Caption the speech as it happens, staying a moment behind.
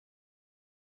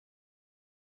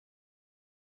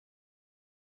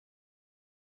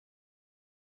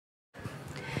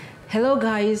Hello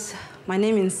guys, my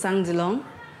name is Nsang Dilong.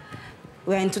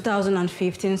 We're in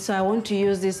 2015, so I want to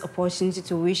use this opportunity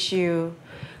to wish you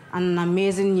an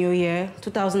amazing new year.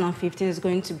 2015 is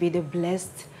going to be the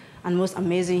blessed and most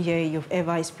amazing year you've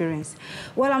ever experienced.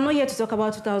 Well, I'm not here to talk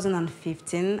about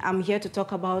 2015. I'm here to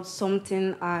talk about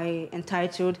something I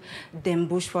entitled Them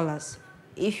Bushfallers.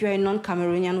 If you're a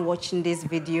non-Cameroonian watching this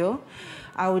video,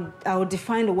 I would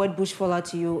define the word bushfaller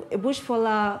to you. A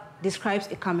bushfaller describes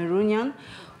a Cameroonian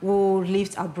who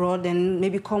lives abroad and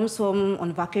maybe comes home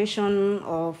on vacation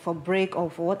or for break or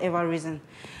for whatever reason.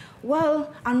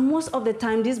 Well, and most of the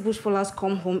time, these bushfallers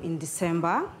come home in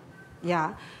December,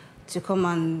 to come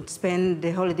and spend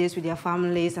the holidays with their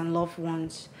families and loved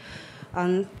ones.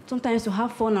 And sometimes to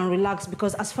have fun and relax,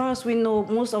 because as far as we know,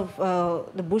 most of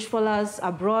the bushfallers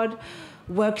abroad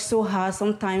work so hard,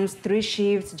 sometimes 3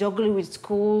 shifts, juggling with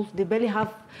school. They barely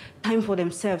have time for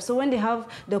themselves. So when they have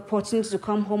the opportunity to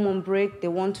come home on break, they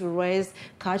want to rest,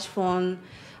 catch fun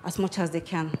as much as they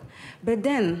can. But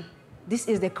then, this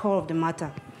is the core of the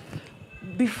matter.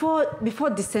 Before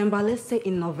December, let's say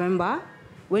in November,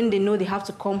 when they know they have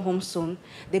to come home soon,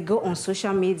 they go on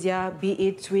social media, be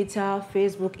it Twitter,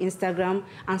 Facebook, Instagram,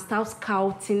 and start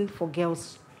scouting for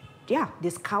girls. Yeah, they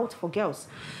scout for girls.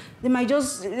 They might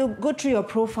just go through your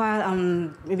profile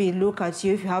and maybe look at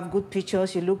you. If you have good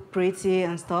pictures, you look pretty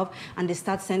and stuff, and they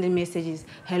start sending messages.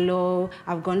 Hello,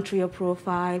 I've gone through your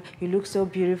profile. You look so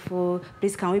beautiful.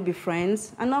 Please, can we be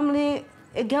friends? And normally,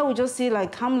 a girl would just see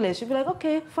like harmless. She'll be like,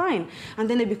 okay, fine. And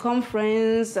then they become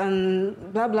friends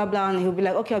and blah, blah, blah. And he'll be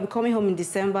like, okay, I'll be coming home in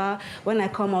December. When I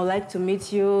come, I'd like to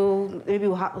meet you. Maybe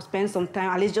we'll spend some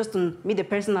time, at least just to meet the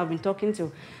person I've been talking to.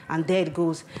 And there it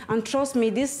goes. And trust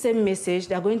me, this same message,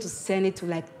 they're going to send it to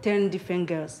like 10 different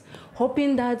girls,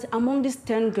 hoping that among these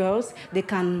 10 girls,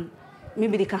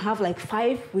 maybe they can have like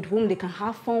 5 with whom they can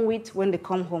have fun with when they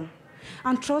come home.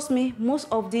 And trust me, most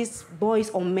of these boys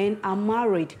or men are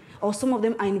married, or some of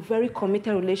them are in very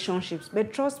committed relationships.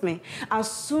 But trust me, as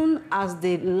soon as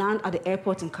they land at the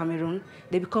airport in Cameroon,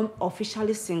 they become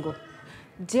officially single.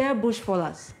 Dear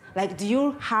bushfallers, like, do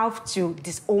you have to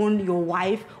disown your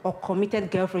wife or committed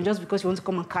girlfriend just because you want to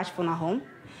come and catch fun at home?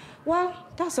 Well,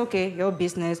 that's okay, your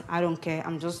business, I don't care.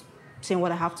 I'm just saying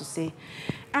what I have to say.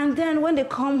 And then when they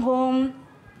come home,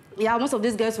 most of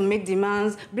these guys will make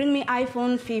demands. Bring me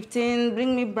iPhone 15,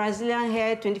 bring me Brazilian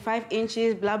hair, 25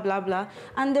 inches, blah, blah, blah.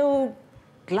 And they will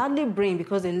gladly bring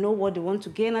because they know what they want to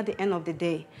gain at the end of the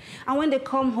day. And when they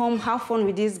come home, have fun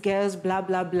with these girls, blah,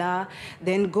 blah, blah,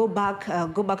 then go back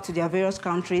to their various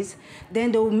countries.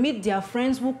 Then they'll meet their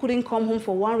friends who couldn't come home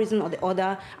for one reason or the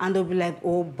other, and they'll be like,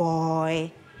 oh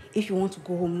boy, if you want to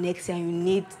go home next year and you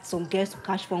need some girls to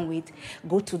catch fun with,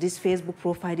 go to this Facebook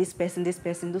profile, this person,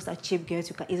 those are cheap girls,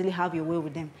 you can easily have your way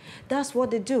with them. That's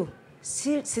what they do,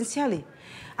 sincerely.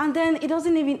 And then it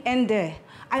doesn't even end there.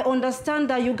 I understand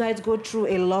that you guys go through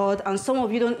a lot, and some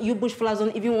of you bushfallers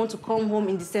don't even want to come home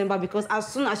in December, because as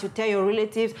soon as you tell your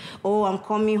relatives, oh, I'm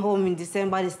coming home in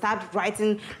December, they start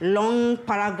writing long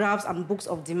paragraphs and books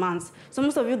of demands. So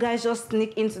most of you guys just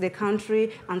sneak into the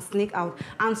country and sneak out.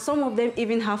 And some of them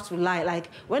even have to lie. Like,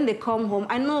 when they come home,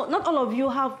 I know not all of you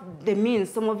have the means.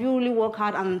 Some of you really work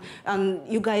hard, and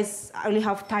you guys only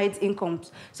have tight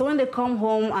incomes. So when they come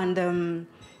home and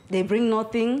they bring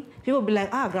nothing, people will be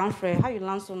like, grandfriend, how you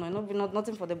land so much?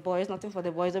 Nothing for the boys, nothing for the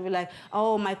boys. They'll be like,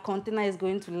 oh, my container is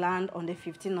going to land on the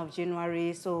 15th of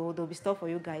January, so there'll be stuff for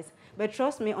you guys. But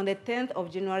trust me, on the 10th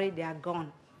of January, they are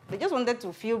gone. They just wanted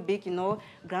to feel big,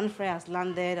 grandfriend has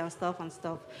landed and stuff.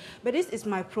 But this is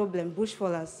my problem,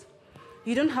 bushfallers.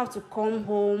 You don't have to come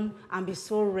home and be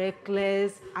so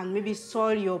reckless and maybe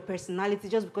soil your personality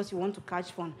just because you want to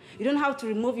catch fun. You don't have to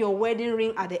remove your wedding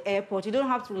ring at the airport. You don't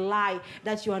have to lie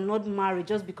that you are not married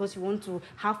just because you want to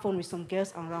have fun with some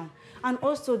girls around. And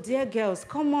also, dear girls,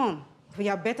 come on. We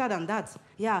are better than that.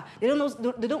 Yeah, they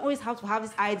don't always have to have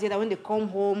this idea that when they come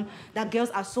home, that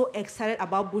girls are so excited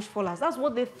about bushfallers. That's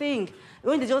what they think.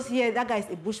 When they just hear that guy is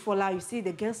a bushfaller, you see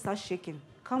the girls start shaking.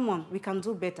 Come on, we can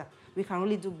do better. We can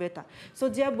really do better. So,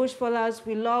 dear bushfallers,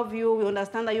 we love you. We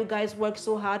understand that you guys work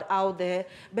so hard out there.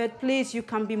 But please, you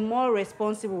can be more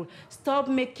responsible. Stop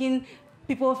making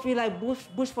people feel like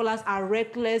bushfallers are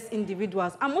reckless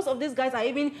individuals. And most of these guys are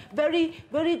even very,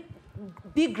 very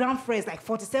big grandfriends, like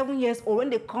 47 years old. When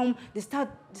they come, they start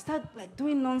like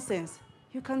doing nonsense.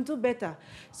 You can do better.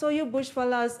 So you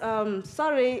bushfallers,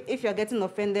 sorry if you're getting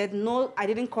offended. No, I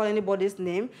didn't call anybody's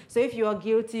name. So if you are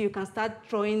guilty, you can start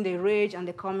throwing the rage and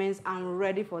the comments. I'm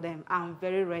ready for them. I'm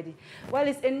very ready. Well,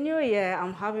 it's a new year.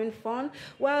 I'm having fun.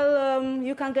 Well,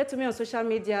 you can get to me on social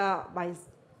media by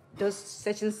Just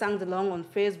searching Nsang Dilong on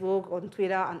Facebook, on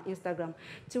Twitter, and Instagram.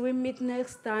 Till we meet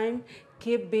next time,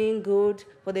 keep being good.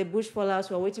 For the Bushfallers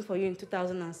who are waiting for you in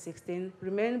 2016,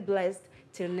 remain blessed.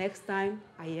 Till next time,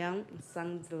 I am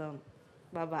Nsang Dilong.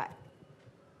 Bye-bye.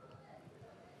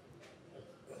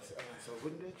 So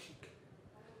good next week.